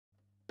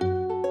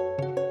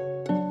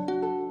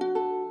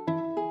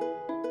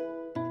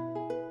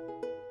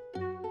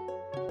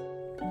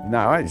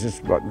No, I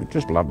just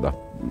loved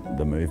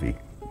the movie.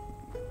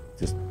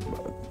 Just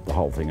the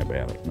whole thing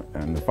about it.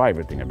 And the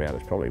favourite thing about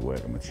it is probably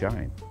working with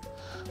Shane.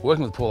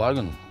 Working with Paul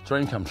Hogan,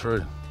 dream come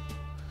true.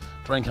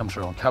 Dream come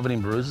true. I'm covered in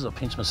bruises. I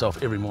pinch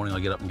myself every morning I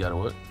get up and go to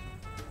work.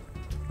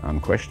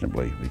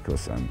 Unquestionably,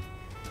 because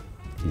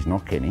he's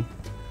not Kenny,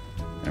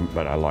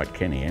 but I like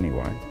Kenny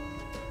anyway.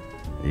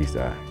 He's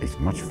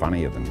much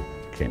funnier than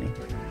Kenny.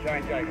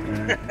 Shane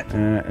Jacobson.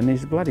 And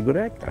he's a bloody good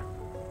actor.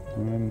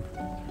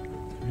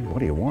 What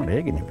do you want,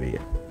 egg in your beer?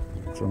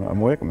 So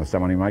I'm working with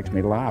someone who makes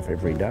me laugh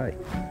every day.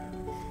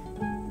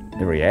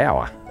 Every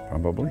hour,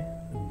 probably.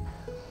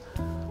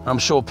 I'm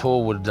sure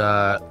Paul would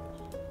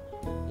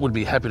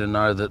be happy to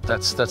know that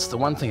that's the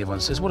one thing everyone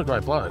says. What a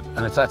great bloke!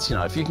 And if that's, you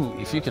know, if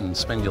you can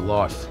spend your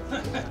life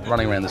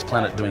running around this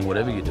planet doing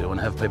whatever you do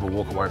and have people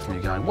walk away from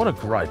you going, what a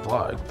great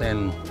bloke,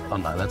 then I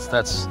don't know.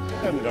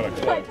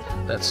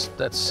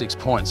 That's 6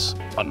 points.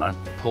 I don't know.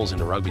 Paul's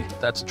into rugby.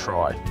 That's a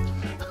try.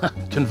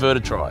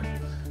 Converted try.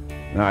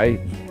 No,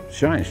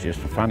 Shane's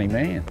just a funny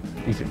man.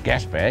 He's a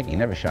gas bag. He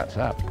never shuts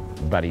up,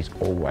 but he's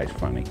always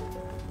funny.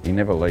 He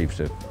never leaves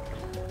it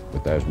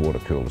with those water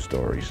cooler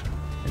stories.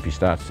 If he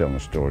starts telling a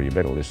story, you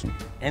better listen.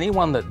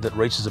 Anyone that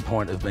reaches a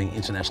point of being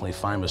internationally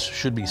famous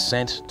should be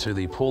sent to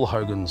the Paul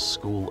Hogan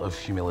School of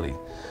Humility.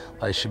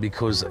 They should,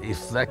 because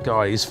if that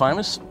guy is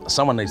famous,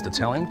 someone needs to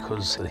tell him,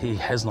 because he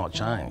has not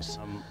changed.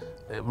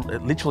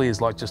 It literally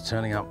is like just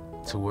turning up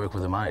to work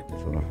with a mate.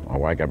 So I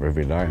wake up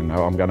every day and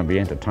know I'm going to be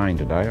entertained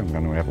today. I'm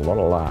going to have a lot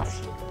of laughs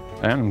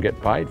and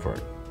get paid for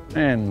it.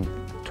 And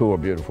tour a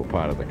beautiful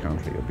part of the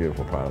country, a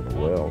beautiful part of the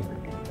world.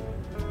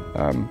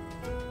 And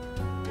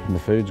the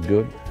food's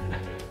good.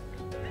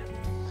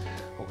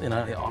 You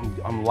know,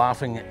 I'm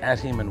laughing at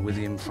him and with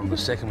him from the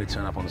second we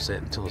turn up on the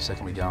set until the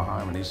second we go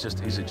home, and he's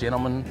a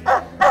gentleman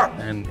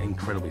and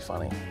incredibly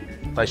funny.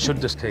 They should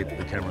just keep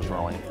the cameras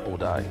rolling all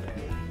day.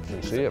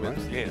 Sincere, mate.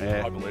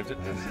 Yeah, I believed it.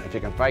 If you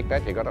can fake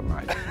that, you got it,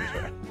 mate.